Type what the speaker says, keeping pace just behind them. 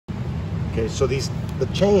Okay, so the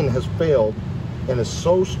chain has failed and is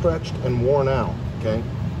so stretched and worn out, okay,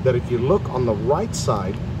 that if you look on the right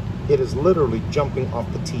side, it is literally jumping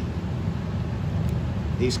off the teeth.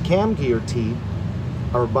 These cam gear teeth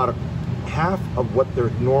are about half of what their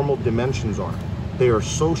normal dimensions are. They are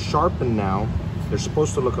so sharpened now, they're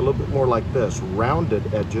supposed to look a little bit more like this,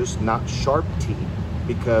 rounded edges, not sharp teeth,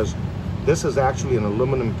 because this is actually an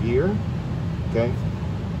aluminum gear, okay?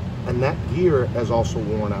 And that gear is also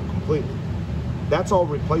worn out completely. That's all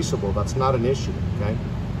replaceable, that's not an issue, okay?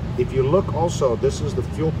 If you look also, this is the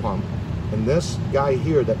fuel pump, and this guy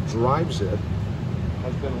here that drives it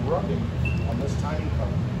has been rubbing on this tiny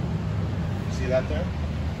cover. See that there?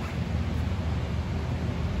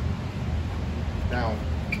 Now,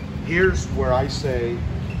 here's where I say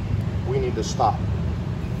we need to stop.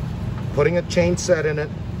 Putting a chain set in it,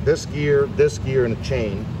 this gear, and a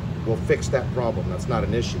chain will fix that problem. That's not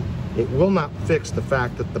an issue. It will not fix the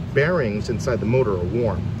fact that the bearings inside the motor are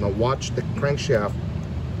worn. Now watch the crankshaft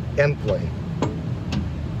end play.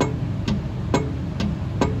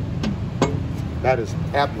 That is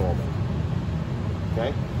abnormal,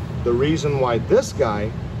 okay? The reason why this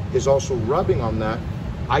guy is also rubbing on that,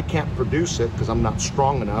 I can't produce it because I'm not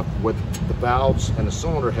strong enough with the valves and the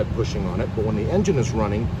cylinder head pushing on it, but when the engine is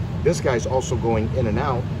running, this guy's also going in and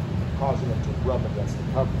out, causing it to rub against the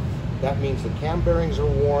cover. That means the cam bearings are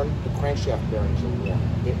worn, the crankshaft bearings are worn.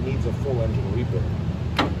 It needs a full engine rebuild.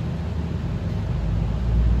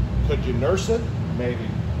 Could you nurse it? Maybe.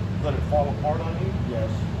 Could it fall apart on you? Yes.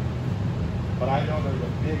 But I know there's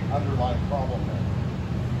a big underlying problem there.